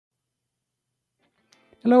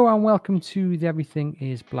Hello and welcome to the Everything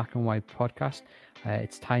is Black and White podcast.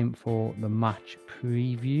 It's time for the match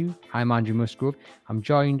preview. I'm Andrew Musgrove. I'm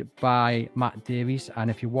joined by Matt Davies,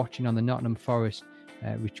 and if you're watching on the Nottingham Forest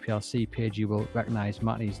Reach PLC page, you will recognise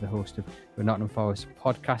Matt. He's the host of the Nottingham Forest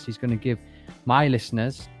podcast. He's going to give my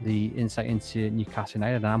listeners the insight into Newcastle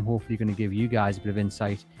United, and I'm hopefully going to give you guys a bit of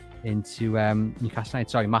insight into Newcastle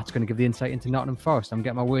United. Sorry, Matt's going to give the insight into Nottingham Forest. I'm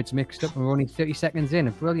getting my words mixed up, and we're only 30 seconds in.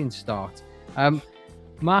 A brilliant start.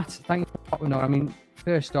 Matt, thank you for popping on. I mean,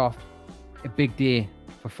 first off, a big day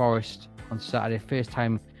for Forest on Saturday. First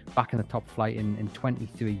time back in the top flight in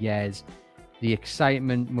 23 years. The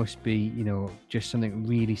excitement must be, just something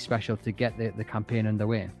really special to get the campaign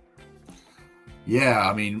underway. Yeah,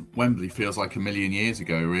 I mean, Wembley feels like a million years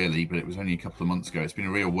ago, really, but it was only a couple of months ago. It's been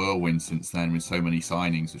a real whirlwind since then with so many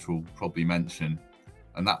signings, which we'll probably mention.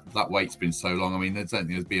 And that wait's been so long. I mean, I don't think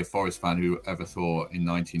there'd be a Forest fan who ever thought in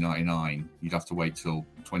 1999 you'd have to wait till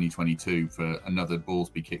 2022 for another ball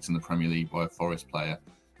to be kicked in the Premier League by a Forest player.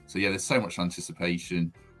 So, yeah, there's so much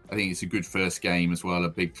anticipation. I think it's a good first game as well, a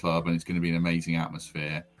big club, and it's going to be an amazing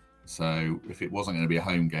atmosphere. So if it wasn't going to be a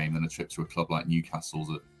home game, then a trip to a club like Newcastle's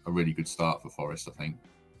a really good start for Forest, I think.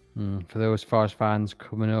 For those Forest fans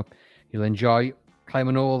coming up, you'll enjoy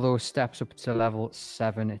climbing all those steps up to level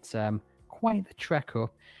 7. It's quite the trek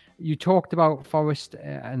up. You talked about Forest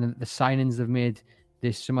and the signings they've made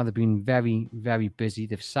this summer. They've been very, very busy.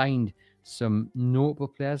 They've signed some notable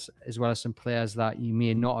players as well as some players that you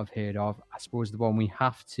may not have heard of. I suppose the one we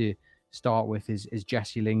have to start with is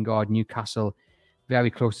Jesse Lingard. Newcastle very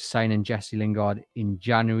close to signing Jesse Lingard in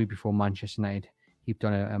January before Manchester United heaped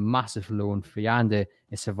on a massive loan fee and a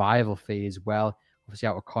survival fee as well. Obviously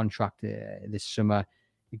out of contract this summer.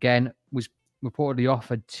 Again, was reportedly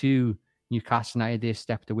offered to Newcastle United. They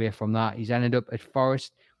stepped away from that. He's ended up at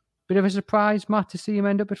Forest. Bit of a surprise, Matt, to see him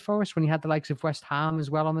end up at Forest when he had the likes of West Ham as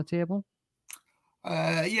well on the table.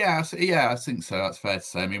 Yeah, I think so. That's fair to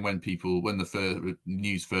say. I mean, when the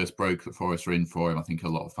news first broke that Forest were in for him, I think a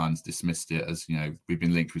lot of fans dismissed it as, we've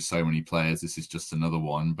been linked with so many players. This is just another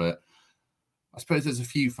one. But I suppose there's a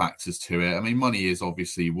few factors to it. I mean, money is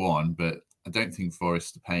obviously one, but I don't think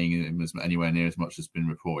Forest are paying him anywhere near as much as been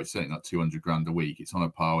reported. It's certainly not 200 grand a week. It's on a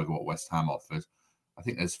par with what West Ham offered. I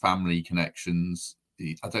think there's family connections.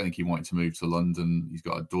 I don't think he wanted to move to London. He's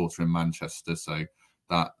got a daughter in Manchester, so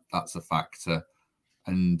that's a factor.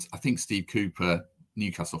 And I think Steve Cooper,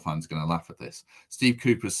 Newcastle fans are going to laugh at this. Steve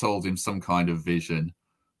Cooper sold him some kind of vision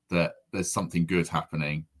that there's something good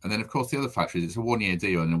happening. And then, of course, the other factor is it's a one-year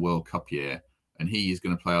deal in a World Cup year, and he is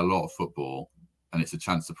going to play a lot of football. And it's a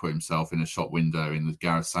chance to put himself in a shop window in the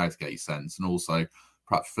Gareth Southgate sense, and also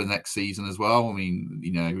perhaps for the next season as well. I mean,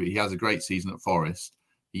 he has a great season at Forest.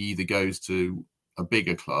 He either goes to a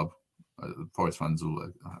bigger club. Forest fans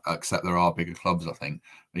will accept there are bigger clubs, I think,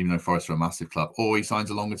 even though Forest are a massive club, or he signs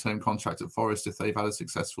a longer-term contract at Forest if they've had a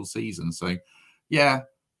successful season. So, yeah,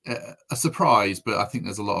 a surprise, but I think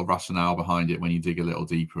there's a lot of rationale behind it when you dig a little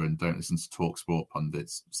deeper and don't listen to TalkSport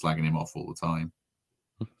pundits slagging him off all the time.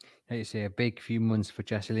 Like you say, a big few months for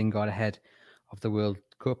Jesse Lingard ahead of the World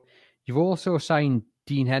Cup. You've also signed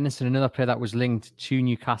Dean Henderson, another player that was linked to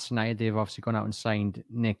Newcastle United. They've obviously gone out and signed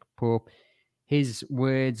Nick Pope. His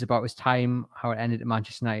words about his time, how it ended at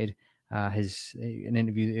Manchester United, an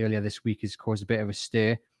interview earlier this week has caused a bit of a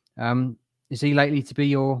stir. Is he likely to be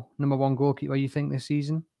your number one goalkeeper, you think, this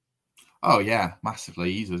season? Oh, yeah,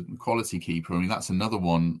 massively. He's a quality keeper. I mean, that's another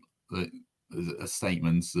one that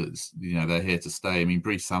statements that they're here to stay. I mean,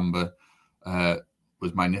 Brice Samba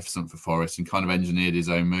was magnificent for Forest and kind of engineered his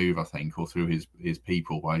own move, I think, or through his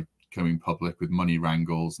people by coming public with money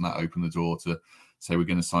wrangles, and that opened the door to say we're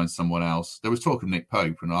going to sign someone else. There was talk of Nick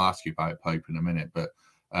Pope, and I'll ask you about Pope in a minute, but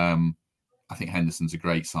I think Henderson's a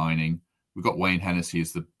great signing. We've got Wayne Hennessy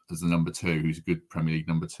as the number 2, who's a good Premier League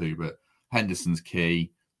number 2, but Henderson's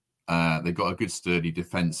key. They've got a good sturdy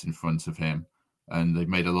defence in front of him. And they've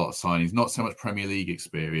made a lot of signings, not so much Premier League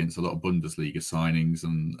experience, a lot of Bundesliga signings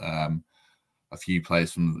and a few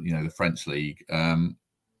players from, the French league.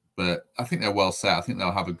 But I think they're well set. I think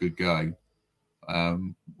they'll have a good go.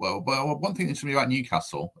 Well, one thing interesting about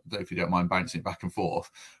Newcastle, if you don't mind bouncing it back and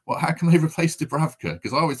forth, how can they replace Dubravka?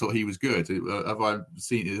 Because I always thought he was good.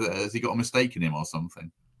 Has he got a mistake in him or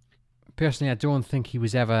something? Personally, I don't think he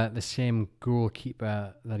was ever the same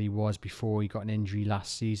goalkeeper that he was before he got an injury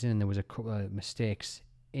last season, and there was a couple of mistakes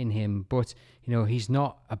in him. But, he's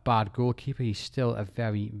not a bad goalkeeper. He's still a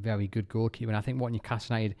very, very good goalkeeper. And I think what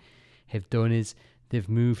Newcastle United have done is they've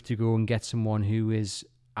moved to go and get someone who is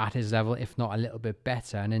at his level, if not a little bit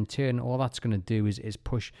better. And in turn, all that's going to do is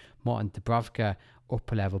push Martin Dubravka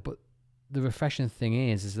up a level. But the refreshing thing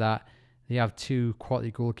is that they have two quality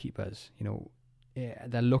goalkeepers.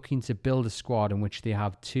 They're looking to build a squad in which they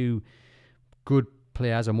have two good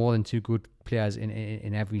players, or more than two good players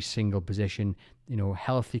in every single position.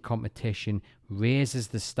 Healthy competition raises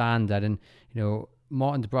the standard, and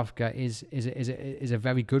Martin Dubravka is a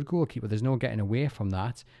very good goalkeeper. There's no getting away from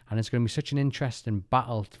that, and it's going to be such an interesting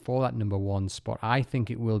battle for that number one spot. I think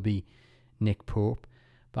it will be Nick Pope.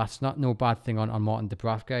 But that's not no bad thing on Martin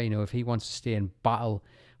Dubravka. If he wants to stay in battle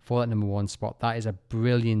for that number one spot, that is a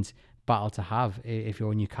brilliant battle to have if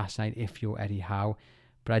you're Newcastle United, if you're Eddie Howe.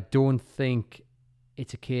 But I don't think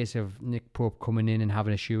it's a case of Nick Pope coming in and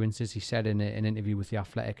having assurances. He said in an interview with The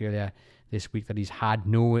Athletic earlier this week that he's had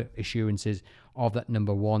no assurances of that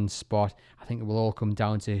number one spot. I think it will all come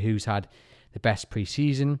down to who's had the best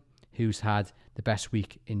pre-season, who's had the best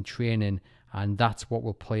week in training, and that's what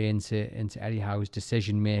will play into Eddie Howe's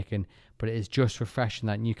decision making. But it is just refreshing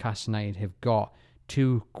that Newcastle United have got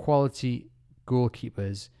two quality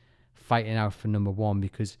goalkeepers fighting out for number one,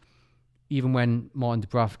 because even when Martin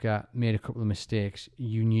Dubravka made a couple of mistakes,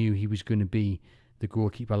 you knew he was going to be the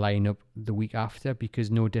goalkeeper lineup the week after,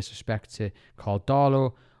 because no disrespect to Carl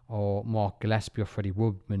Darlow or Mark Gillespie or Freddie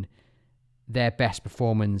Woodman, their best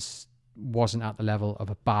performance wasn't at the level of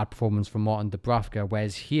a bad performance from Martin Dubravka.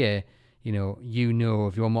 Whereas here,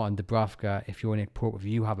 if you're Martin Dubravka, if you're Nick Pope, if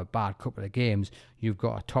you have a bad couple of games, you've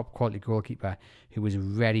got a top quality goalkeeper who is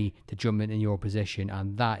ready to jump in your position,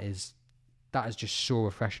 and that is just so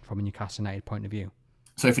refreshing from a Newcastle United point of view.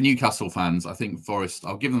 So for Newcastle fans, I think Forest,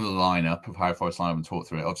 I'll give them the lineup of how Forest line and talk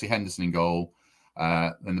through it. Obviously Henderson in goal,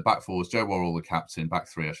 then the back four is Joe Worrall, the captain, back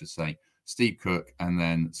three, I should say, Steve Cook, and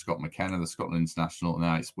then Scott McKenna, the Scotland international. And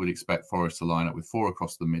I would expect Forest to line up with four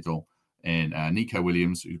across the middle in Nico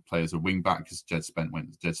Williams, who plays a wing back because Jed Spence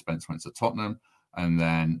went to Tottenham, and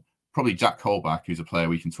then probably Jack Colback, who's a player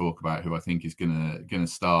we can talk about, who I think is gonna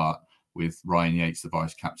start with Ryan Yates, the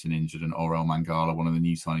vice captain, injured, and Orel Mangala, one of the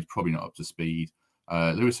new signings, probably not up to speed.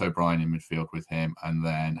 Lewis O'Brien in midfield with him, and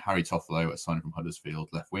then Harry Toffolo, a signing from Huddersfield,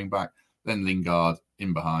 left wing back. Then Lingard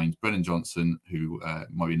in behind, Brennan Johnson, who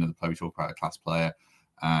might be another player we talk about, a class player,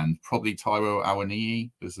 and probably Taiwo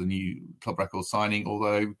Awoniyi as the new club record signing,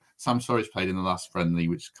 although Sam Sturridge played in the last friendly,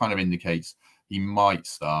 which kind of indicates he might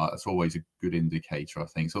start. That's always a good indicator, I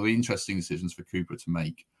think. So the interesting decisions for Cooper to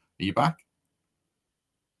make. Are you back?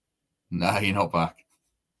 No, you're not back.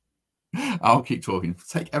 I'll keep talking.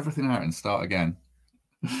 Take everything out and start again.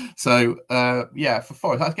 So, for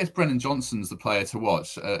Forest, I guess Brennan Johnson's the player to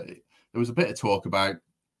watch. There was a bit of talk about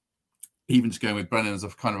even just going with Brennan as a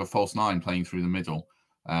kind of a false nine, playing through the middle,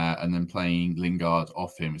 and then playing Lingard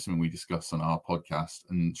off him. It's something we discussed on our podcast,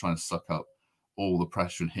 and trying to suck up all the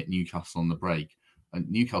pressure and hit Newcastle on the break. And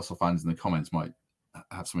Newcastle fans in the comments might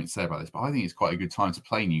have something to say about this, but I think it's quite a good time to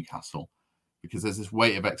play Newcastle, because there's this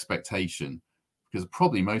weight of expectation, because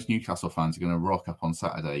probably most Newcastle fans are going to rock up on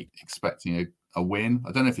Saturday expecting a win.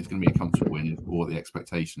 I don't know if it's going to be a comfortable win or what the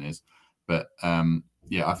expectation is, but I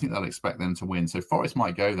think they'll expect them to win. So Forest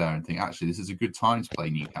might go there and think, actually, this is a good time to play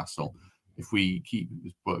Newcastle. If we keep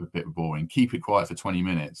a bit boring, keep it quiet for 20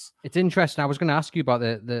 minutes. It's interesting. I was going to ask you about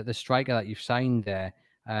the striker that you've signed there,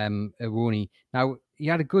 Awoniyi. Now, he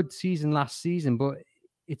had a good season last season, but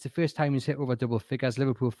it's the first time he's hit over double figures.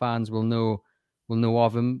 Liverpool fans will know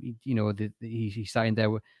of him. He signed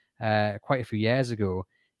there quite a few years ago.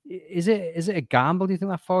 Is it a gamble? Do you think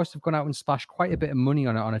that Forest have gone out and splashed quite a bit of money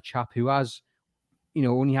on a chap who has,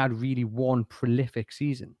 only had really one prolific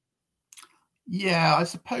season? Yeah, I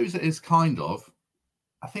suppose it is kind of.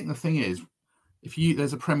 I think the thing is,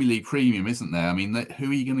 there's a Premier League premium, isn't there? I mean, who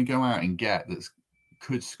are you going to go out and get that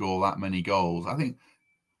could score that many goals? I think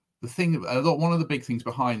one of the big things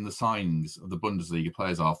behind the signings of the Bundesliga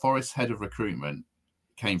players are Forest's head of recruitment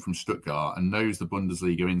came from Stuttgart and knows the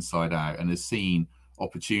Bundesliga inside out and has seen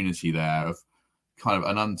opportunity there of kind of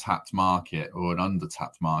an untapped market, or an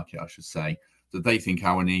undertapped market, I should say, that they think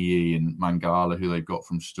Awoniyi and Mangala, who they've got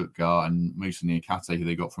from Stuttgart, and Moussa Niakate, who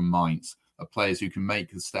they got from Mainz, are players who can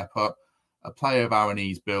make the step up. A player of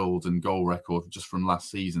Awoniyi's build and goal record just from last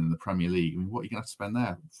season in the Premier League, I mean, what are you going to have to spend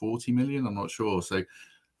there? 40 million? I'm not sure. So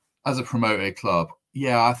as a promoted club,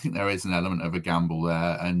 I think there is an element of a gamble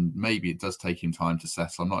there, and maybe it does take him time to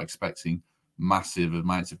settle. I'm not expecting massive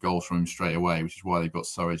amounts of goals from him straight away, which is why they've got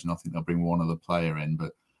Surridge, and I think they'll bring one other player in.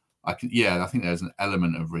 But I think there's an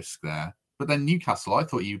element of risk there. But then Newcastle, I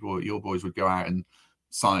thought your boys would go out and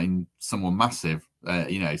sign someone massive,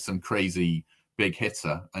 some crazy big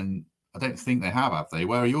hitter, and I don't think they have they?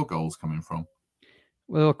 Where are your goals coming from?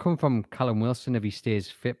 Well, it'll come from Callum Wilson if he stays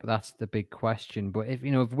fit, but that's the big question. But if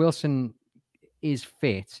Wilson is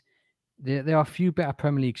fit, there are a few better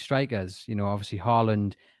Premier League strikers. Obviously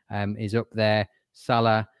Haaland is up there.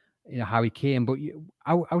 Salah, Harry Kane. But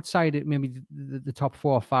outside it, maybe the top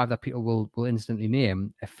 4 or 5 that people will instantly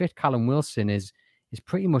name, a fit Callum Wilson is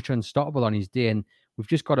pretty much unstoppable on his day. And we've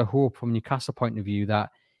just got to hope from Newcastle point of view that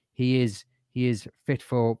he is fit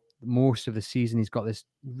for most of the season. He's got this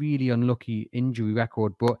really unlucky injury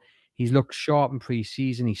record, but he's looked sharp in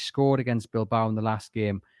pre-season. He scored against Bilbao in the last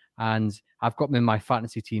game, and I've got him in my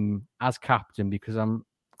fantasy team as captain because I'm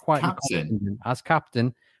quietly confident as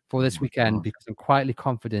captain for this weekend because I'm quietly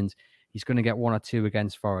confident he's going to get 1 or 2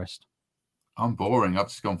 against Forest. I'm boring. I've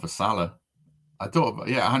just gone for Salah. I thought,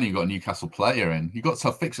 I hadn't even got a Newcastle player in. You got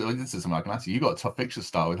tough fixtures. This is something I can ask you. You got a tough fixture to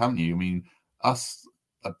start with, haven't you? I mean, us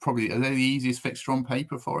are they the easiest fixture on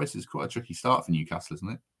paper for us? It's quite a tricky start for Newcastle, isn't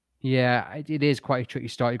it? Yeah, it is quite a tricky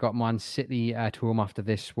start. You've got Man City at home after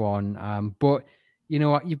this one. But you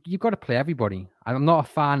know what? You've got to play everybody. I'm not a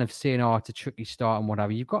fan of saying, it's a tricky start and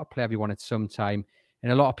whatever. You've got to play everyone at some time.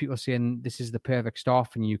 And a lot of people are saying this is the perfect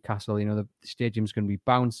start for Newcastle. The stadium's going to be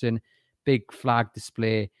bouncing, big flag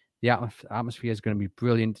display. The atmosphere is going to be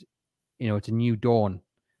brilliant. It's a new dawn.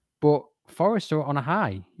 But Forest are on a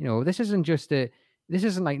high. This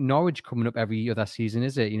isn't like Norwich coming up every other season,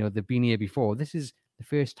 is it? They've been here before. This is the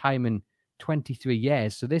first time in 23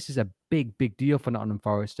 years. So this is a big, big deal for Nottingham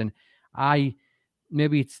Forest. And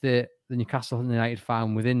maybe it's the Newcastle United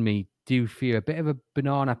fan within me do fear a bit of a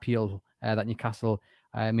banana peel that Newcastle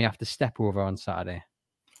may have to step over on Saturday.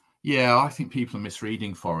 Yeah, I think people are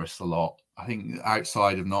misreading Forest a lot. I think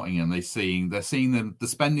outside of Nottingham, they're seeing the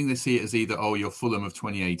spending. They see it as either you're Fulham of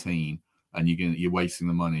 2018 and you're wasting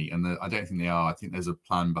the money, and I don't think they are. I think there's a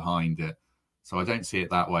plan behind it, so I don't see it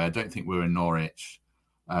that way. I don't think we're in Norwich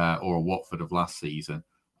or a Watford of last season,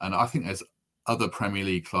 and I think there's other Premier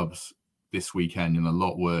League clubs this weekend in a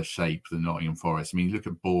lot worse shape than Nottingham Forest. I mean, look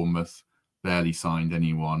at Bournemouth, barely signed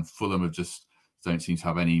anyone. Fulham have just don't seem to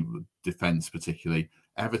have any defence particularly.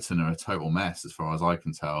 Everton are a total mess as far as I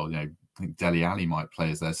can tell. I think Dele Alli might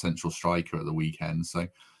play as their central striker at the weekend. So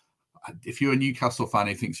if you're a Newcastle fan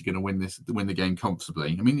who thinks you're going to win the game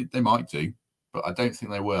comfortably, I mean, they might do, but I don't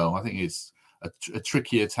think they will. I think it's a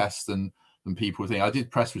trickier test than people think. I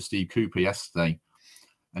did press with Steve Cooper yesterday,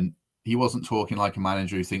 and he wasn't talking like a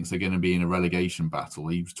manager who thinks they're going to be in a relegation battle.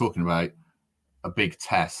 He was talking about a big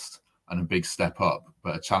test and a big step up,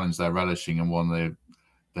 but a challenge they're relishing and one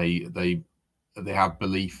they have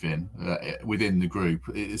belief in within the group.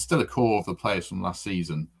 It's still a core of the players from last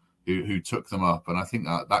season who took them up, and I think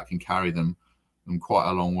that can carry them quite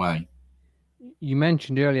a long way. You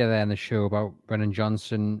mentioned earlier there in the show about Brennan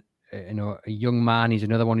Johnson, a young man. He's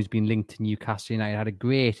another one who's been linked to Newcastle United. Had a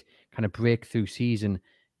great kind of breakthrough season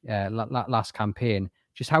last campaign.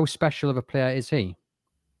 Just how special of a player is he?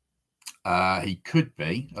 He could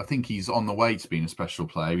be. I think he's on the way to being a special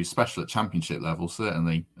player. He's special at championship level,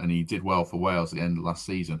 certainly, and he did well for Wales at the end of last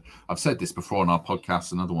season. I've said this before on our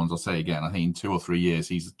podcast and other ones. I'll say it again. I think in 2 or 3 years,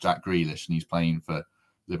 he's Jack Grealish and he's playing for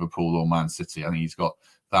Liverpool or Man City. I think he's got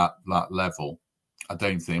that level. I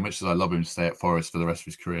don't think, much as I love him to stay at Forest for the rest of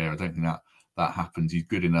his career, I don't think that happens. He's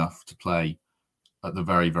good enough to play at the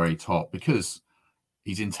very, very top because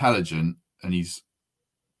he's intelligent and he's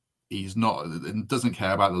not and doesn't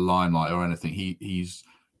care about the limelight or anything. He's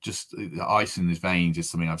just the ice in his veins is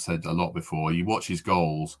something I've said a lot before. You watch his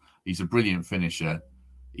goals; he's a brilliant finisher.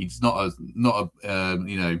 He's not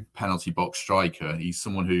a penalty box striker. He's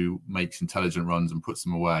someone who makes intelligent runs and puts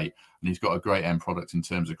them away, and he's got a great end product in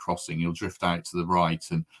terms of crossing. He'll drift out to the right,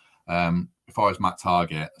 and if I was Matt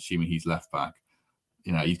Targett, assuming he's left back,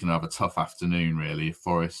 he's going to have a tough afternoon really if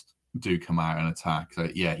Forest do come out and attack. So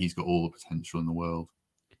yeah, he's got all the potential in the world.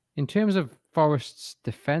 In terms of Forest's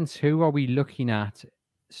defence, who are we looking at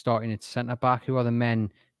starting at centre-back? Who are the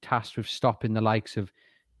men tasked with stopping the likes of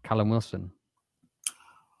Callum Wilson?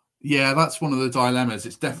 Yeah, that's one of the dilemmas.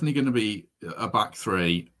 It's definitely going to be a back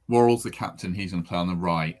three. Worrell's the captain. He's going to play on the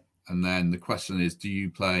right. And then the question is, do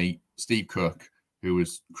you play Steve Cook, who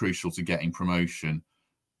was crucial to getting promotion,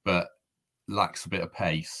 but lacks a bit of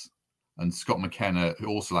pace, and Scott McKenna, who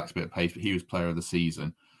also lacks a bit of pace, but he was player of the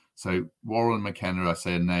season. So Worrell and McKenna, I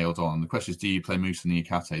say, are nailed on. The question is, do you play Moussa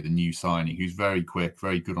Niakhaté, the new signing, who's very quick,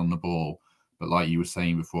 very good on the ball, but like you were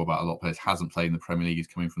saying before about a lot of players, hasn't played in the Premier League, he's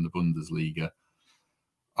coming from the Bundesliga.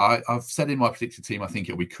 I've said in my predicted team, I think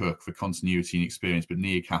it'll be Cook for continuity and experience, but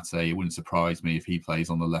Niakhaté, it wouldn't surprise me if he plays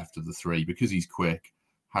on the left of the three because he's quick.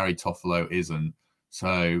 Harry Toffolo isn't.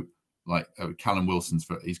 So, Callum Wilson's,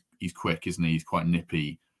 he's quick, isn't he? He's quite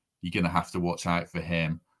nippy. You're going to have to watch out for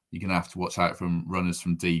him. You're going to have to watch out from runners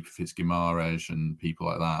from deep if it's Guimaraes and people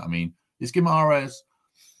like that. I mean, is Guimaraes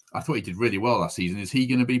I thought he did really well last season. Is he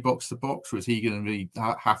going to be box to box, or is he going to really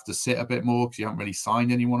have to sit a bit more because you haven't really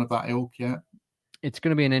signed anyone of that ilk yet? It's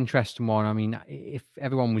going to be an interesting one. I mean, if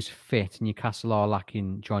everyone was fit and Newcastle are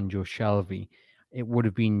lacking Jonjo Shelvey, it would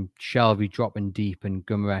have been Shelvey dropping deep and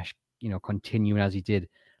Guimaraes, continuing as he did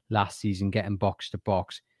last season, getting box to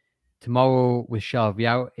box. Tomorrow with Shelvey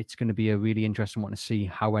out, it's going to be a really interesting one to see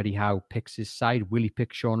how Eddie Howe picks his side. Will he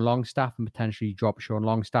pick Sean Longstaff and potentially drop Sean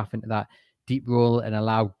Longstaff into that deep role and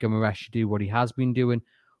allow Guimaraes to do what he has been doing?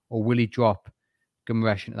 Or will he drop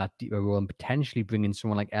Guimaraes into that deeper role and potentially bring in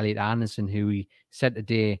someone like Elliot Anderson, who he said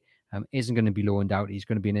today isn't going to be loaned out. He's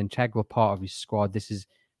going to be an integral part of his squad. This is,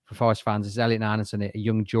 for Forest fans, this is Elliot Anderson, a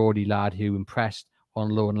young Geordie lad who impressed on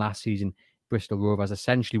loan last season. Bristol Rovers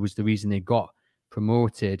essentially was the reason they got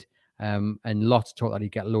promoted. And lots of talk that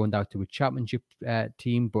he'd get loaned out to a championship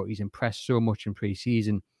team, but he's impressed so much in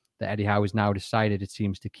pre-season that Eddie Howe has now decided, it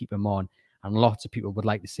seems, to keep him on. And lots of people would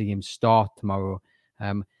like to see him start tomorrow.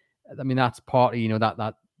 I mean, that's partly,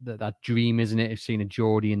 that dream, isn't it, of seeing a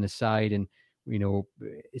Geordie in the side, and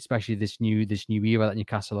especially this new era that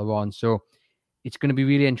Newcastle are on. So it's going to be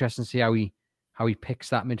really interesting to see how he picks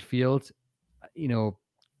that midfield.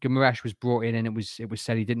 Guimaraes was brought in, and it was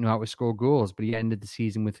said he didn't know how to score goals, but he ended the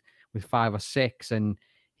season with 5 or 6, and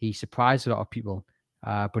he surprised a lot of people.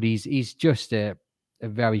 But he's just a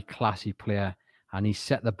very classy player, and he's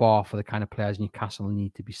set the bar for the kind of players Newcastle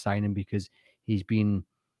need to be signing, because he's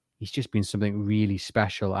just been something really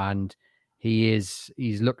special, and he's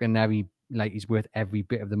looking like he's worth every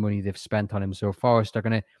bit of the money they've spent on him. So Forest are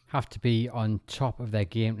going to have to be on top of their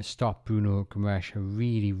game to stop Bruno Guimaraes, a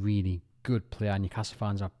really, really good player. Newcastle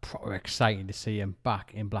fans are proper excited to see him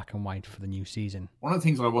back in black and white for the new season. One of the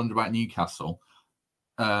things I wonder about Newcastle,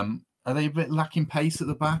 are they a bit lacking pace at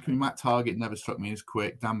the back? I mean, Matt Targett never struck me as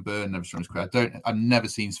quick. Dan Burn never struck me as quick. I've never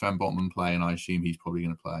seen Sven Botman play, and I assume he's probably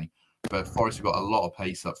going to play. But Forest have got a lot of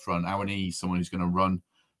pace up front. Awoniyi, someone who's going to run.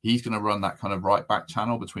 He's going to run that kind of right back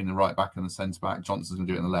channel between the right back and the centre back. Johnson's going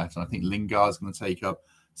to do it on the left, and I think Lingard's going to take up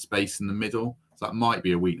space in the middle. So that might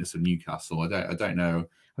be a weakness of Newcastle. I don't know.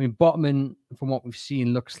 I mean, Botman, from what we've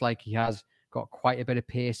seen, looks like he has got quite a bit of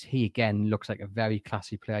pace. He, again, looks like a very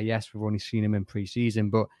classy player. Yes, we've only seen him in pre-season,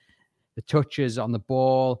 but the touches on the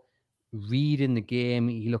ball, reading the game,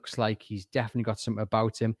 he looks like he's definitely got something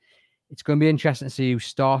about him. It's going to be interesting to see who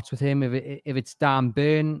starts with him. If it's Dan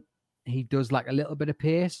Burn, he does like a little bit of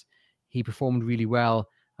pace. He performed really well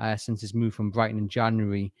since his move from Brighton in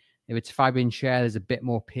January. If it's Fabian Schär, there's a bit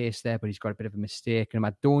more pace there, but he's got a bit of a mistake. And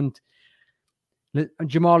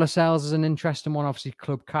Jamal Lascelles is an interesting one. Obviously,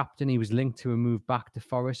 club captain. He was linked to a move back to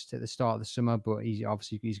Forest at the start of the summer, but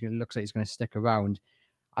looks like he's going to stick around.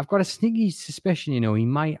 I've got a sneaky suspicion, he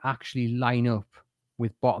might actually line up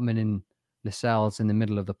with Botman and Lascelles in the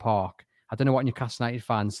middle of the park. I don't know what Newcastle United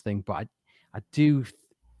fans think, but I do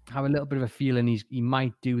have a little bit of a feeling he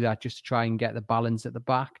might do that just to try and get the balance at the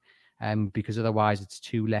back, because otherwise it's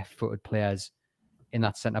 2 left-footed players in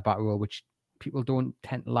that centre-back role, which people don't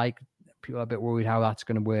tend to like. People are a bit worried how that's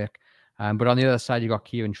going to work. But on the other side, you've got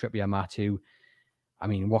Kieran Trippier, Matt, who, I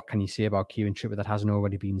mean, what can you say about Kieran Trippier that hasn't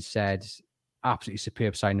already been said? Absolutely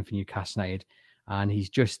superb signing for Newcastle United. And he's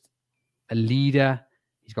just a leader.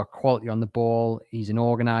 He's got quality on the ball. He's an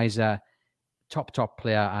organizer, top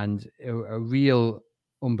player, and a real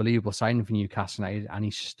unbelievable signing for Newcastle United. And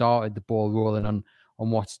he started the ball rolling on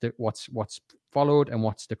what's followed and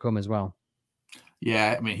what's to come as well.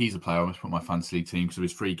 Yeah, I mean, he's a player I must put my fantasy league team because of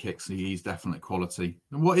his free kicks. He's definitely quality.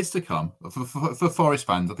 And what is to come? For Forest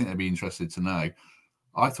fans, I think they'd be interested to know.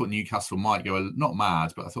 I thought Newcastle might go, not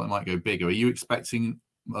mad, but I thought they might go bigger. Are you expecting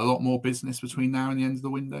a lot more business between now and the end of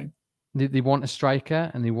the window? They want a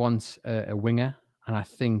striker and they want a winger. And I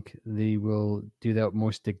think they will do their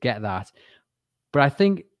utmost to get that. But I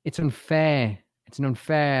think it's unfair. It's an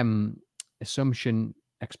unfair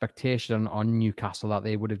expectation on Newcastle that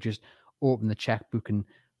they would have just opened the checkbook and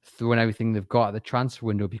thrown everything they've got at the transfer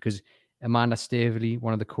window, because Amanda Staveley,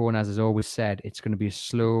 one of the corners, has always said it's going to be a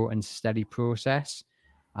slow and steady process.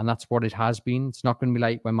 And that's what it has been. It's not going to be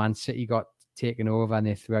like when Man City got taken over and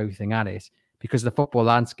they threw everything at it, because the football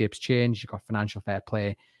landscape's changed. You've got financial fair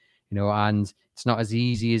play, and it's not as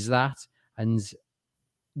easy as that. And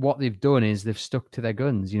what they've done is they've stuck to their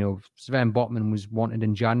guns. Sven Botman was wanted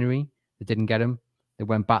in January. They didn't get him. They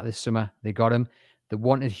went back this summer. They got him. They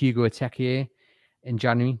wanted Hugo Ekitike in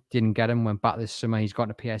January. Didn't get him. Went back this summer. He's gone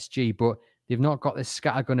to PSG. But they've not got this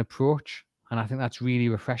scattergun approach. And I think that's really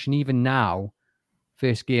refreshing. Even now,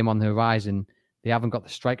 first game on the horizon, they haven't got the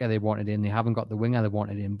striker they wanted in. They haven't got the winger they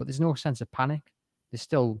wanted in. But there's no sense of panic. There's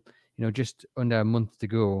still, just under a month to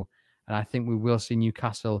go. And I think we will see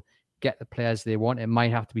Newcastle get the players they want. It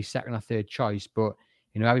might have to be second or third choice, but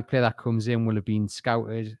every player that comes in will have been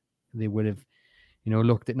scouted. They would have,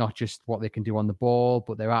 looked at not just what they can do on the ball,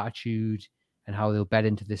 but their attitude and how they'll bed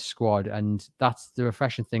into this squad. And that's the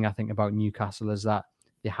refreshing thing, I think, about Newcastle, is that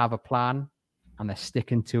they have a plan and they're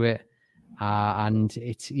sticking to it. And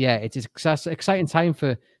it's an exciting time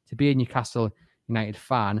to be a Newcastle United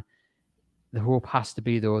fan. The hope has to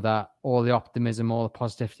be, though, that all the optimism, all the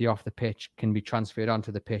positivity off the pitch can be transferred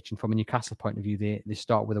onto the pitch. And from a Newcastle point of view, they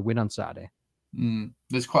start with a win on Saturday.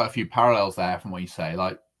 There's quite a few parallels there from what you say,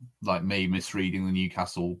 like me misreading the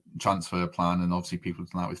Newcastle transfer plan, and obviously people have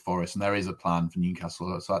done that with Forest, and there is a plan for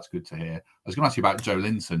Newcastle, so that's good to hear. I was going to ask you about Joe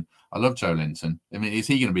Linton. I love Joe Linton. I mean, is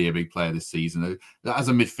he going to be a big player this season? As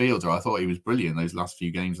a midfielder, I thought he was brilliant those last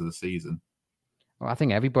few games of the season. Well, I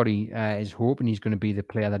think everybody is hoping he's going to be the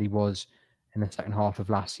player that he was in the second half of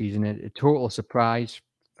last season. A total surprise.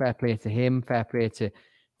 Fair play to him. Fair play to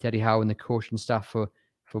Eddie Howe and the coaching staff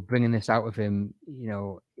for bringing this out of him.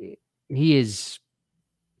 He is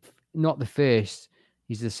not the first.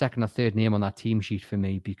 He's the second or third name on that team sheet for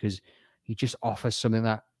me, because he just offers something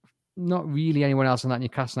that not really anyone else on that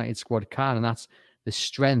Newcastle United squad can, and that's the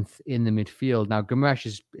strength in the midfield. Now,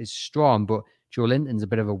 Guimaraes is strong, but Joe Linton's a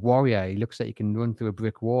bit of a warrior. He looks like he can run through a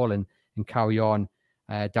brick wall and carry on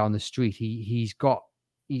down the street. He's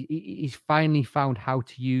finally found how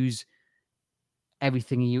to use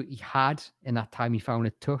everything he had in that time he found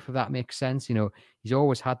it tough, if that makes sense. He's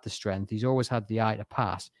always had the strength. He's always had the eye to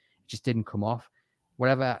pass. It just didn't come off.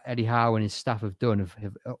 Whatever Eddie Howe and his staff have done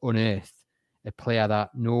have unearthed a player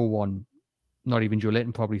that no one, not even Joe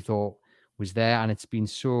Linton, probably thought was there. And it's been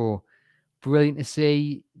so brilliant to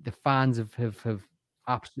see. The fans have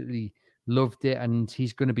absolutely loved it, and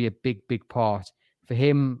he's going to be a big, big part. For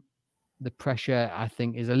him, the pressure, I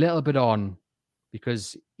think, is a little bit on,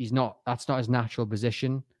 because that's not his natural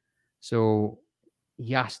position. So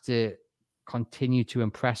he has to continue to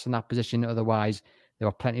impress in that position. Otherwise, there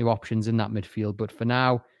are plenty of options in that midfield. But for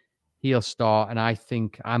now, he'll start, and I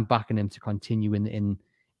think I'm backing him to continue in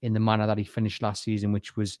the manner that he finished last season,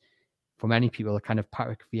 which was, for many people, a kind of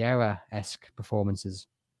Patrick Vieira-esque performances.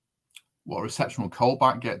 What reception will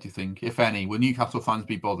Colback get, do you think, if any? Will Newcastle fans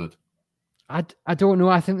be bothered? I don't know.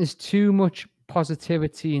 I think there's too much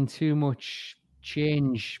positivity and too much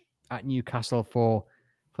change at Newcastle for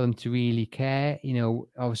them to really care.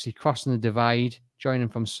 Obviously crossing the divide, joining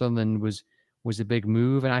from Sunderland was a big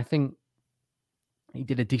move, and I think he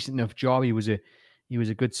did a decent enough job. He was a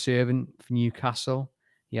good servant for Newcastle.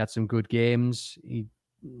 He had some good games. He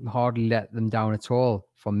hardly let them down at all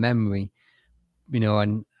from memory.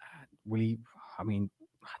 And will he? I mean,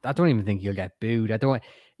 I don't even think he'll get booed.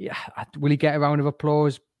 Will he get a round of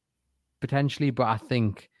applause? Potentially, but I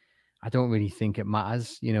don't really think it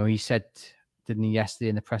matters. He said, didn't he, yesterday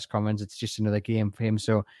in the press conference, it's just another game for him.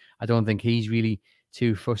 So I don't think he's really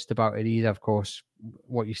too fussed about it either. Of course,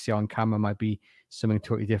 what you see on camera might be something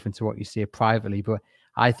totally different to what you see privately, but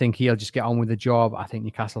I think he'll just get on with the job. I think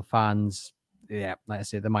Newcastle fans, like I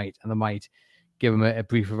say, they might give him a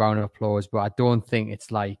brief round of applause, but I don't think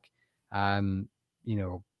it's like,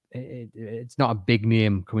 it's not a big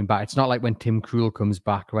name coming back. It's not like when Tim Krul comes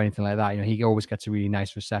back or anything like that. He always gets a really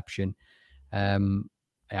nice reception. I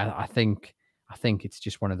think it's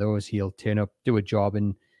just one of those. He'll turn up, do a job,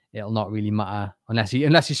 and it'll not really matter unless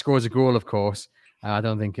he scores a goal, of course. I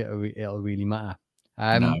don't think it'll really matter.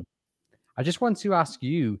 No. I just want to ask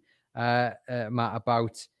you, Matt,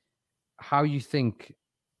 about how you think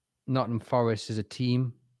Nottingham Forest as a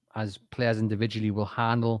team, as players individually, will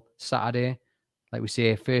handle Saturday. Like we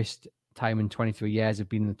say, first time in 23 years have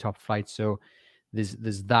been in the top flight. So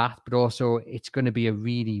there's that, but also it's going to be a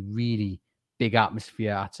really, really big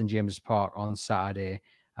atmosphere at St. James's Park on Saturday.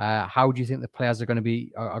 How do you think the players are going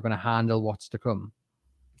to handle what's to come?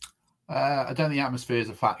 I don't think atmosphere is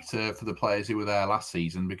a factor for the players who were there last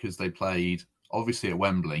season, because they played obviously at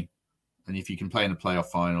Wembley. And if you can play in a playoff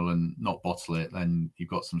final and not bottle it, then you've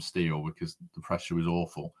got some steel, because the pressure was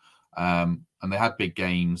awful. And they had big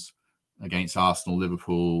games against Arsenal,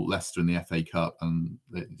 Liverpool, Leicester in the FA Cup, and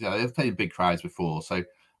they've played big crowds before. So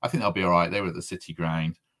I think they'll be all right. They were at the City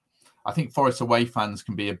Ground. I think Forest away fans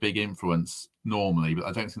can be a big influence normally, but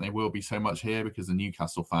I don't think they will be so much here, because the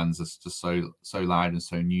Newcastle fans are just so loud and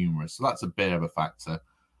so numerous. So that's a bit of a factor.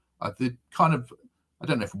 I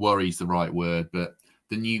don't know if worry is the right word, but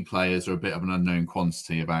the new players are a bit of an unknown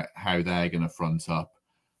quantity about how they're going to front up.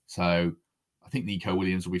 So I think Nico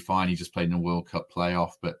Williams will be fine. He just played in a World Cup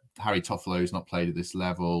playoff, but Harry Toffolo's not played at this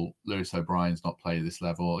level. Lewis O'Brien's not played at this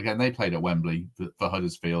level. Again, they played at Wembley for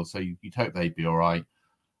Huddersfield, so you'd hope they'd be all right.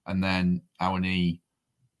 And then Awoniyi,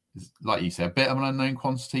 like you said, a bit of an unknown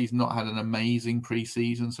quantity. He's not had an amazing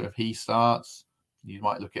preseason, so if he starts, you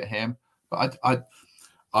might look at him. But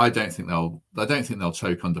I don't think they'll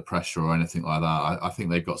choke under pressure or anything like that. I think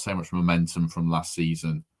they've got so much momentum from last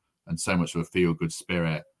season and so much of a feel-good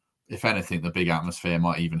spirit. If anything, the big atmosphere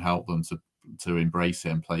might even help them to embrace it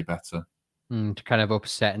and play better. To kind of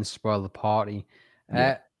upset and spoil the party.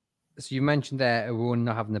 Yeah. So you mentioned there Arone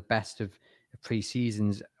not having the best of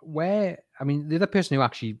pre-seasons. The other person who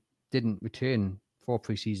actually didn't return for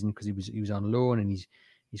pre-season because he was on loan and he's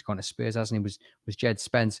gone to Spurs, hasn't he? Was Jed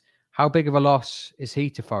Spence. How big of a loss is he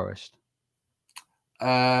to Forest?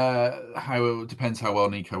 It depends how well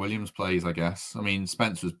Nico Williams plays, I guess. I mean,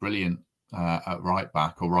 Spence was brilliant at right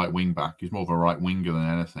back or right wing back. He's more of a right winger than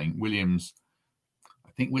anything.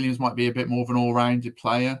 I think Williams might be a bit more of an all-rounded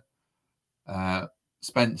player.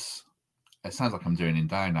 Spence, it sounds like I'm doing him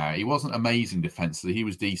down now. He wasn't amazing defensively. He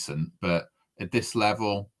was decent, but at this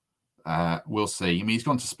level, we'll see. I mean, he's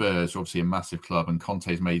gone to Spurs, obviously a massive club, and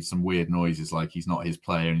Conte's made some weird noises like he's not his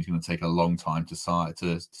player and he's going to take a long time to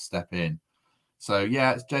step in. So,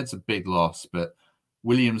 yeah, Jed's a big loss, but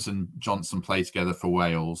Williams and Johnson play together for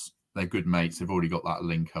Wales. They're good mates. They've already got that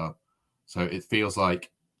link up. So it feels like,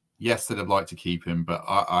 yes, they'd have liked to keep him, but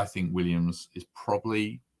I think Williams is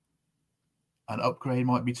probably an upgrade,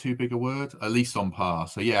 might be too big a word, at least on par.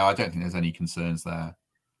 So, yeah, I don't think there's any concerns there.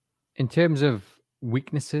 In terms of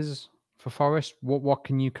weaknesses for Forest, what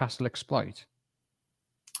can Newcastle exploit?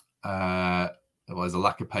 There's a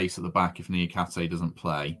lack of pace at the back if Niakate doesn't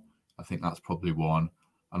play. I think that's probably one.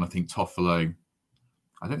 And I think Toffolo,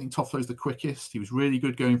 I don't think Toffolo's the quickest. He was really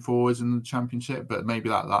good going forwards in the Championship, but maybe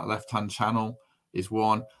that left-hand channel is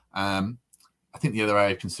one. I think the other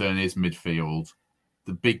area of concern is midfield.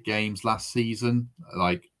 The big games last season,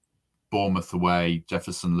 like Bournemouth away,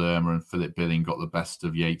 Jefferson Lerma and Philip Billing got the best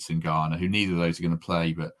of Yates and Garner, who neither of those are going to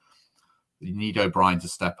play, but you need O'Brien to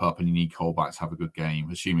step up and you need Colback to have a good game,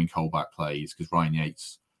 assuming Colback plays, because Ryan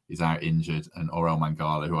Yates is out injured, and Orel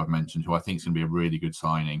Mangala, who I've mentioned, who I think is going to be a really good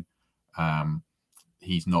signing.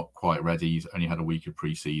 He's not quite ready. He's only had a week of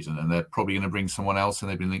pre-season, and they're probably going to bring someone else, and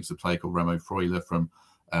they've been linked to a player called Remo Freuler from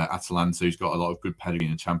Atalanta, who's got a lot of good pedigree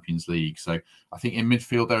in the Champions League. So I think in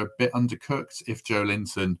midfield, they're a bit undercooked. If Joe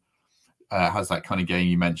Linton has that kind of game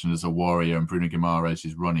you mentioned as a warrior and Bruno Guimaraes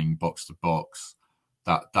is running box to box,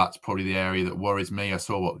 that's probably the area that worries me. I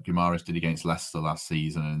saw what Guimaraes did against Leicester last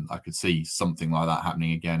season, and I could see something like that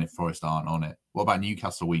happening again if Forest aren't on it. What about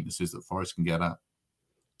Newcastle weaknesses that Forest can get at?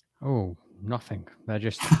 Oh, nothing. They're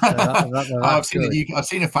just. I've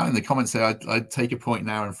seen a fan in the comments say I'd take a point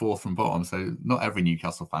now and fourth from bottom. So not every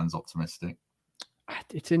Newcastle fan's optimistic.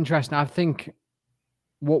 It's interesting. I think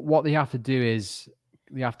what they have to do is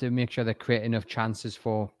they have to make sure they create enough chances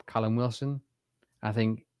for Callum Wilson. I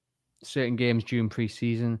think certain games during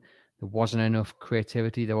pre-season, there wasn't enough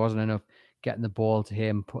creativity. There wasn't enough getting the ball to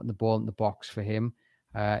him, putting the ball in the box for him.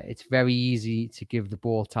 It's very easy to give the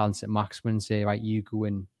ball to Saint-Maximin and say, right, you go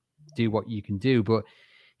and do what you can do. But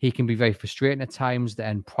he can be very frustrating at times. The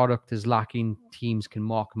end product is lacking. Teams can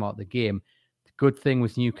mark him out of the game. The good thing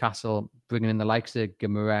with Newcastle, bringing in the likes of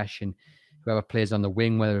Guimaraes and whoever plays on the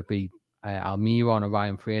wing, whether it be Almiron or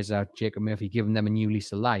Ryan Fraser, Jacob Murphy, giving them a new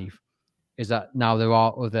lease of life, is that now there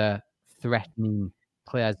are other threatening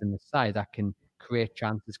players in the side that can create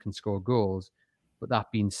chances, can score goals. But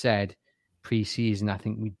that being said, pre-season, I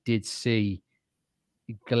think we did see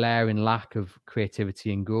a glaring lack of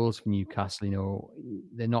creativity in goals for Newcastle. You know,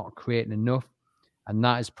 they're not creating enough, and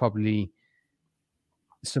that is probably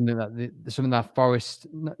something that Forest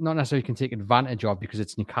not necessarily can take advantage of because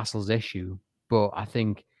it's Newcastle's issue. But I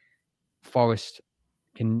think Forest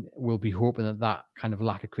will be hoping that kind of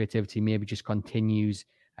lack of creativity maybe just continues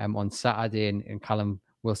on Saturday, and Callum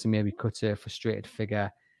Wilson maybe cuts a frustrated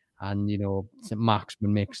figure, and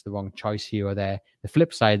Saint-Maximin makes the wrong choice here or there. The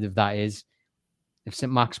flip side of that is if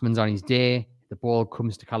Saint-Maximin's on his day, the ball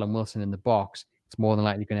comes to Callum Wilson in the box, it's more than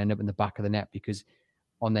likely going to end up in the back of the net because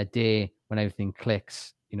on their day when everything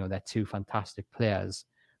clicks, they're two fantastic players.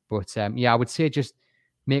 But I would say just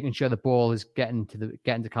making sure the ball is getting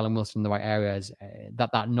to Callum Wilson in the right areas,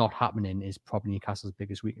 that not happening is probably Newcastle's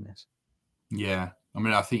biggest weakness. Yeah. I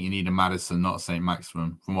mean, I think you need a Maddison, not a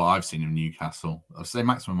Saint-Maximin, from what I've seen in Newcastle.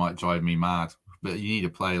 Saint-Maximin might drive me mad, but you need a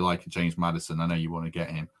player like James Maddison. I know you want to get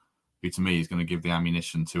him, who to me is going to give the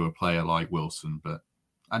ammunition to a player like Wilson. But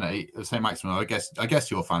I know Saint-Maximin, I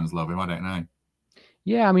guess your fans love him. I don't know.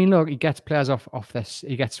 Yeah, I mean, look, he gets players off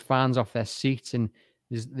he gets fans off their seats, and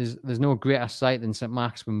there's no greater sight than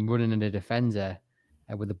Saint-Maximin running at a defender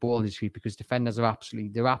with the ball in his feet, because defenders are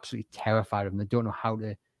absolutely terrified of him. They don't know how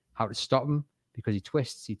to stop him because he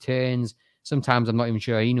twists, he turns, sometimes I'm not even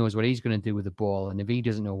sure he knows what he's going to do with the ball. And if he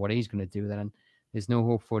doesn't know what he's going to do, then there's no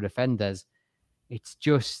hope for defenders. It's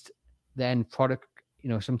just the end product.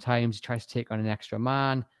 Sometimes he tries to take on an extra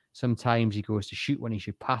man. Sometimes he goes to shoot when he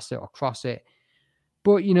should pass it or cross it.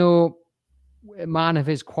 But, a man of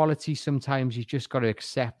his quality, sometimes you've just got to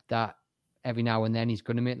accept that every now and then he's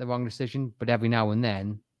going to make the wrong decision. But every now and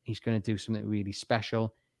then he's going to do something really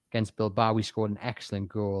special. Against Bilbao, he scored an excellent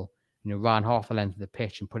goal. Ran half the length of the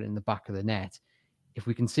pitch and put it in the back of the net. If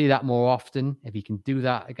we can see that more often, if he can do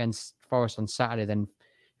that against Forest on Saturday, then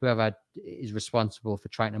whoever is responsible for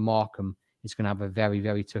trying to mark him is going to have a very,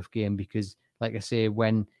 very tough game. Because, like I say,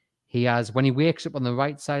 when he wakes up on the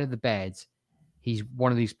right side of the bed, he's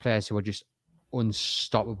one of these players who are just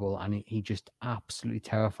unstoppable, and he just absolutely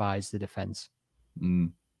terrifies the defense.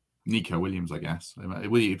 Nico Williams, I guess.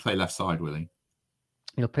 Will he play left side, will he?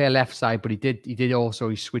 He'll play left side, but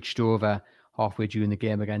he switched over halfway during the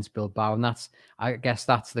game against Bilbao, and I guess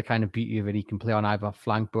that's the kind of beauty of it. He can play on either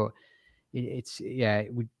flank, but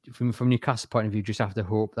from Newcastle point of view, just have to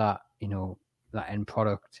hope that that end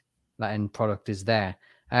product is there.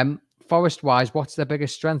 Forest wise, what's their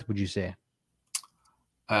biggest strength, would you say?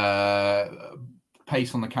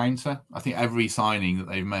 Pace on the counter. I think every signing that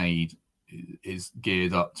they've made is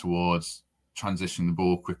geared up towards transitioning the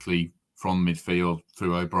ball quickly from midfield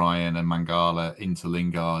through O'Brien and Mangala into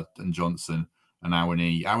Lingard and Johnson and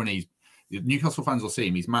Awoniyi. Awoniyi, Newcastle fans will see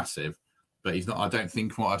him. He's massive, but he's not. I don't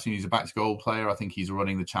think from what I've seen, he's a back to goal player. I think he's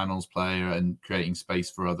running the channels player and creating space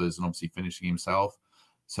for others and obviously finishing himself.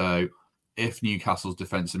 So if Newcastle's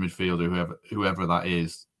defensive midfielder, whoever that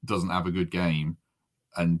is, doesn't have a good game,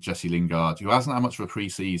 and Jesse Lingard, who hasn't had much of a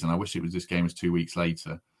pre-season, I wish this game was 2 weeks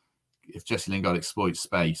later. If Jesse Lingard exploits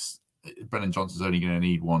space, Brennan Johnson's only going to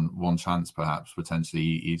need one chance, perhaps,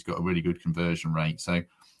 potentially. He's got a really good conversion rate. So,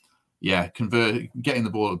 yeah, getting the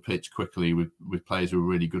ball at the pitch quickly with players who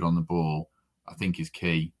are really good on the ball, I think is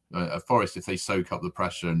key. At Forest, if they soak up the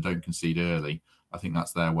pressure and don't concede early, I think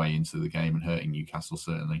that's their way into the game and hurting Newcastle,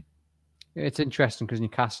 certainly. It's interesting because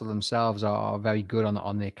Newcastle themselves are very good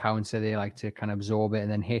on the counter. They like to kind of absorb it and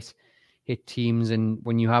then hit teams. And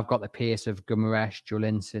when you have got the pace of Guimaraes,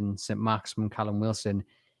 Joelinton, St. Maximin, Callum Wilson,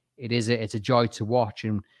 it's a joy to watch.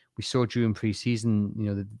 And we saw during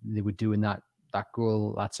pre-season, they were doing that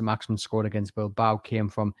goal that St. Maximin scored against Bilbao came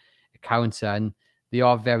from a counter, and they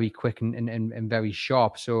are very quick and very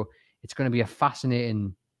sharp. So it's going to be a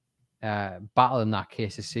fascinating battle in that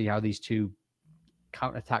case to see how these two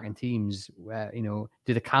counter-attacking teams, do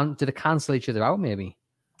they cancel each other out maybe?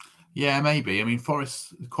 Yeah, maybe. I mean,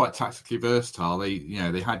 Forest quite tactically versatile.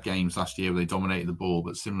 They had games last year where they dominated the ball,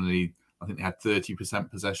 but similarly, I think they had 30%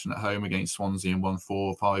 possession at home against Swansea and won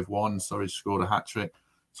 4-5-1. Surridge scored a hat-trick.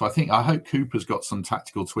 So I hope Cooper's got some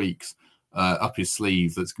tactical tweaks up his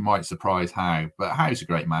sleeve that might surprise Howe. But Howe's a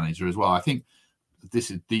great manager as well. I think these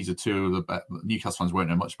are two of the Newcastle fans won't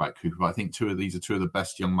know much about Cooper, but I think these are two of the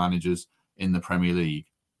best young managers in the Premier League.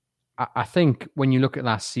 I think when you look at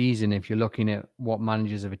last season, if you're looking at what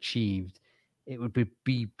managers have achieved, it would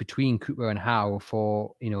be between Cooper and Howe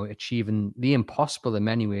for achieving the impossible in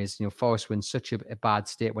many ways. Forest were in such a bad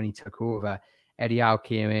state when he took over. Eddie Howe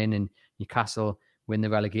came in and Newcastle were in the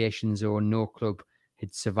relegation zone. No club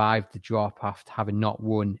had survived the drop after having not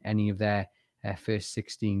won any of their first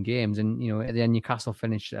 16 games. And at the end, Newcastle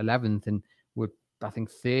finished 11th and were, I think,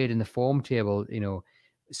 third in the form table.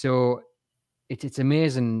 So it's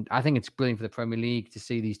amazing. I think it's brilliant for the Premier League to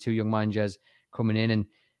see these two young managers coming in, and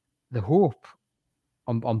the hope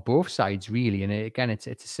on both sides, really. And again, it's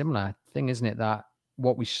a similar thing, isn't it? That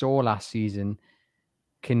what we saw last season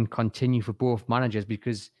can continue for both managers,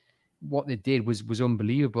 because what they did was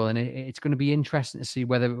unbelievable. And it's going to be interesting to see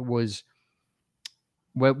whether it was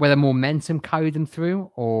whether momentum carried them through,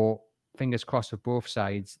 or fingers crossed for both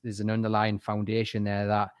sides, there's an underlying foundation there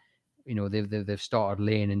that they've started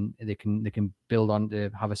laying, and they can build on to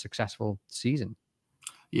have a successful season.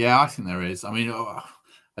 Yeah, I think there is. I mean,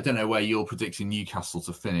 I don't know where you're predicting Newcastle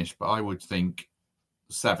to finish, but I would think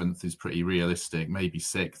 7th is pretty realistic. Maybe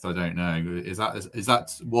 6th, I don't know. Is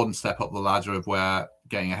that one step up the ladder of where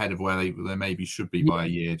getting ahead of where they maybe should be by a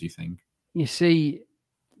year? Do you think? You see,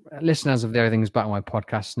 listeners of the Everything's Back on my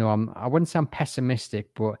podcast know I wouldn't say I'm pessimistic,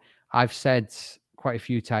 but I've said quite a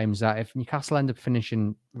few times that if Newcastle end up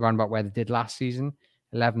finishing around about where they did last season,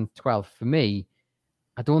 11th, 12th, for me,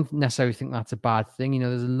 I don't necessarily think that's a bad thing.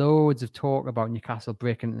 There's loads of talk about Newcastle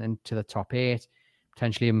breaking into the top 8,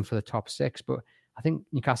 potentially even for the top 6. But I think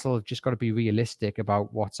Newcastle have just got to be realistic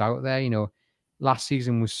about what's out there. Last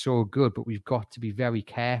season was so good, but we've got to be very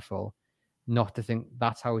careful not to think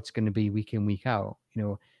that's how it's going to be week in, week out.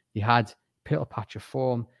 They had a piddle patch of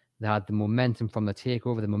form. They had the momentum from the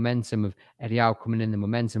takeover, the momentum of Eddie Howe coming in, the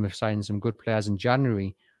momentum of signing some good players in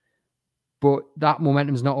January. But that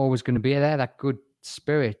momentum's not always going to be there. That good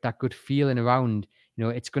spirit, that good feeling around,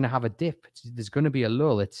 it's going to have a dip. There's going to be a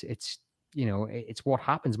lull. It's what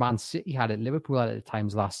happens. Man City had it, Liverpool had it at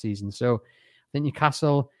times last season. So I think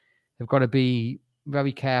Newcastle have got to be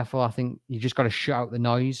very careful. I think you just got to shut out the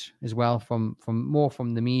noise as well from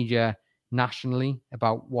the media nationally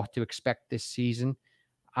about what to expect this season.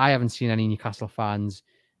 I haven't seen any Newcastle fans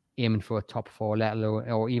aiming for a top 4, let alone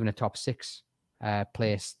or even a top 6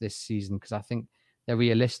 place this season, because I think they're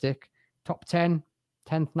realistic. Top 10,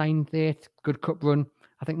 10th, 9th, 8th, good cup run.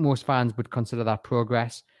 I think most fans would consider that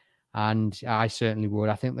progress, and I certainly would.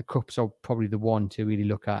 I think the cups are probably the one to really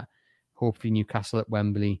look at. Hopefully Newcastle at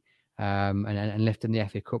Wembley and lifting the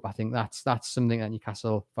FA Cup. I think that's something that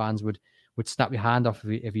Newcastle fans would snap your hand off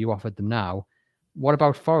if you offered them now. What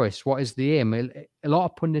about Forest? What is the aim? A lot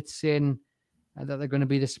of pundits saying that they're going to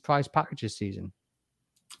be the surprise package this season.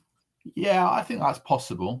 Yeah, I think that's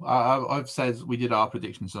possible. I've said, we did our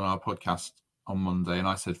predictions on our podcast on Monday, and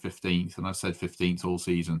I said 15th, and I've said 15th all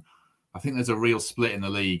season. I think there's a real split in the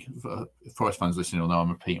league. Forest fans listening will know I'm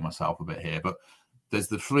repeating myself a bit here, but there's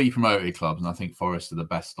the 3 promoted clubs, and I think Forest are the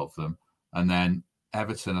best of them. And then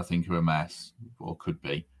Everton, I think, are a mess, or could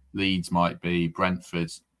be. Leeds might be.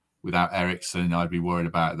 Brentford, without Ericsson, I'd be worried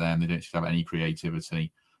about them. They don't have any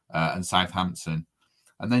creativity. And Southampton.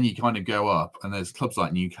 And then you kind of go up, and there's clubs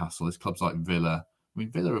like Newcastle, there's clubs like Villa. I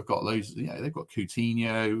mean, Villa have got loads. They've got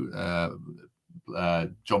Coutinho,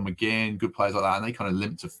 John McGinn, good players like that, and they kind of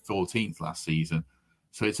limped to 14th last season.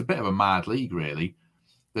 So it's a bit of a mad league, really.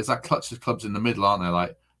 There's that clutch of clubs in the middle, aren't there?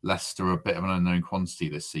 Like Leicester are a bit of an unknown quantity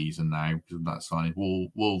this season now because of that signing.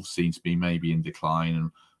 Wolves seem to be maybe in decline,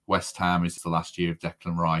 and West Ham is the last year of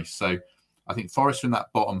Declan Rice. So I think Forest are in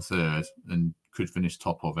that bottom third and could finish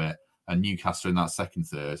top of it, and Newcastle in that second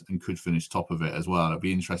third and could finish top of it as well. It'll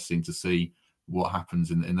be interesting to see what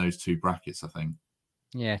happens in those 2 brackets, I think.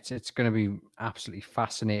 Yeah, it's going to be absolutely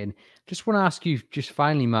fascinating. Just want to ask you, just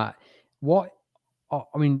finally, Matt,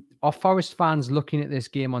 are Forest fans looking at this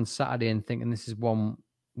game on Saturday and thinking this is one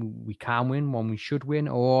we can win, one we should win,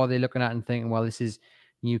 or are they looking at it and thinking, well, this is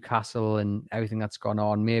Newcastle and everything that's gone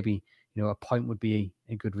on, maybe a point would be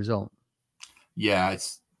a good result? Yeah,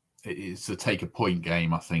 it's a take a point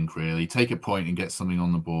game, I think. Really, take a point and get something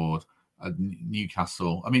on the board.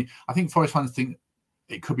 Newcastle. I mean, I think Forest fans think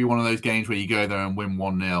it could be one of those games where you go there and win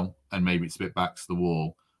 1-0 and maybe it's a bit back to the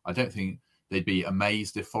wall. I don't think they'd be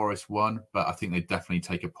amazed if Forest won, but I think they'd definitely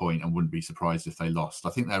take a point and wouldn't be surprised if they lost.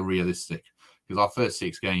 I think they're realistic because our first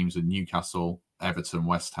 6 games are Newcastle, Everton,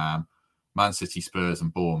 West Ham, Man City, Spurs,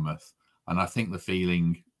 and Bournemouth. And I think the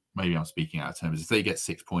feeling, maybe I'm speaking out of terms, if they get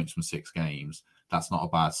 6 points from 6 games, that's not a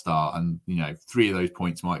bad start. And, 3 of those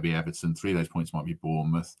points might be Everton, 3 of those points might be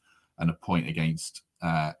Bournemouth, and a point against,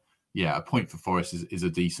 a point for Forest is a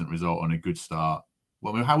decent result and a good start.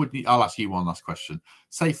 Well, I'll ask you one last question.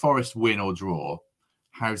 Say Forest win or draw,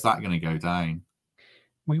 how's that going to go down?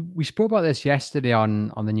 We spoke about this yesterday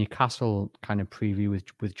on the Newcastle kind of preview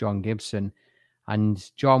with John Gibson, and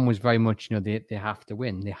John was very much, they have to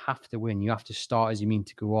win. They have to win. You have to start as you mean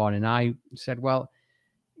to go on. And I said, well,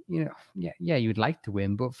 you'd like to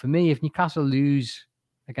win, but for me, if Newcastle lose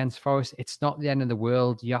against Forest, it's not the end of the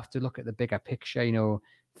world. You have to look at the bigger picture.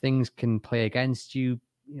 Things can play against you.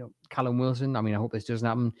 Callum Wilson, I hope this doesn't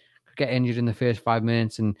happen, could get injured in the first 5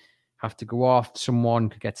 minutes and have to go off. Someone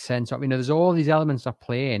could get sent up. There's all these elements that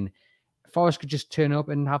play in. Forest could just turn up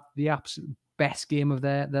and have the absolute best game of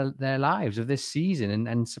their lives of this season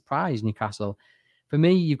and surprise Newcastle. For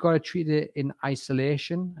me, you've got to treat it in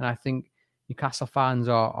isolation, and I think Newcastle fans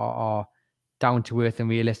are down to earth and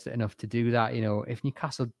realistic enough to do that. If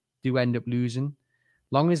Newcastle do end up losing,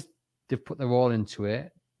 long as they've put their all into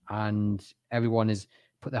it and everyone has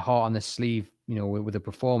put their heart on their sleeve, with the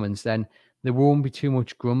performance, then there won't be too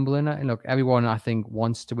much grumbling. And look, everyone, I think,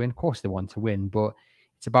 wants to win. Of course they want to win, but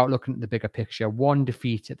it's about looking at the bigger picture. One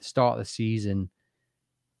defeat at the start of the season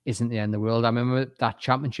isn't the end of the world. I remember that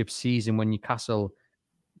championship season when Newcastle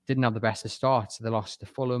didn't have the best of starts. They lost to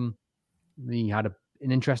Fulham. They had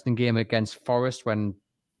an interesting game against Forest when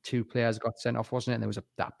 2 players got sent off, wasn't it? And there was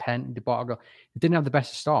that penalty debacle. They didn't have the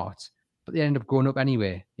best of starts, but they ended up going up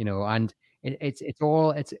anyway, and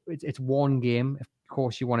it's one game. Of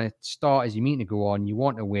course, you want to start as you mean to go on. You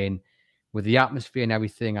want to win with the atmosphere and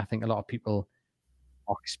everything. I think a lot of people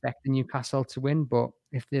are expecting Newcastle to win, but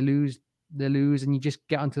if they lose, they lose, and you just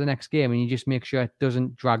get on to the next game and you just make sure it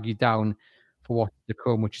doesn't drag you down for what's to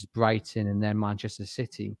come, which is Brighton and then Manchester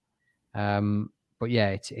City. But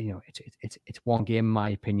yeah, it's one game in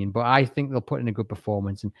my opinion. But I think they'll put in a good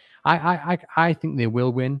performance, and I think they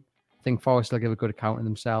will win. I think Forest will give a good account of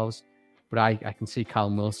themselves. But I can see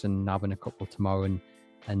Callum Wilson having a couple tomorrow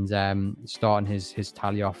and starting his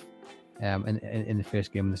tally off in the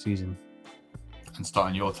first game of the season. And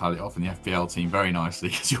starting your tally off in the FPL team very nicely,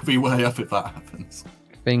 because you'll be way up if that happens.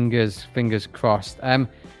 Fingers crossed. I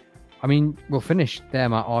mean, we'll finish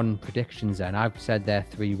them on predictions then. I've said they're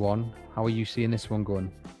 3-1. How are you seeing this one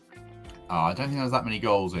going? I don't think there's that many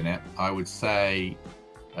goals in it. I would say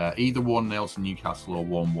either 1-0 to Newcastle or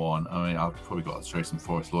 1-1. I mean, I've probably got to show some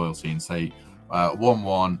Forest loyalty and say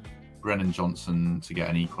 1-1, Brennan Johnson to get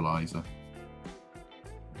an equaliser.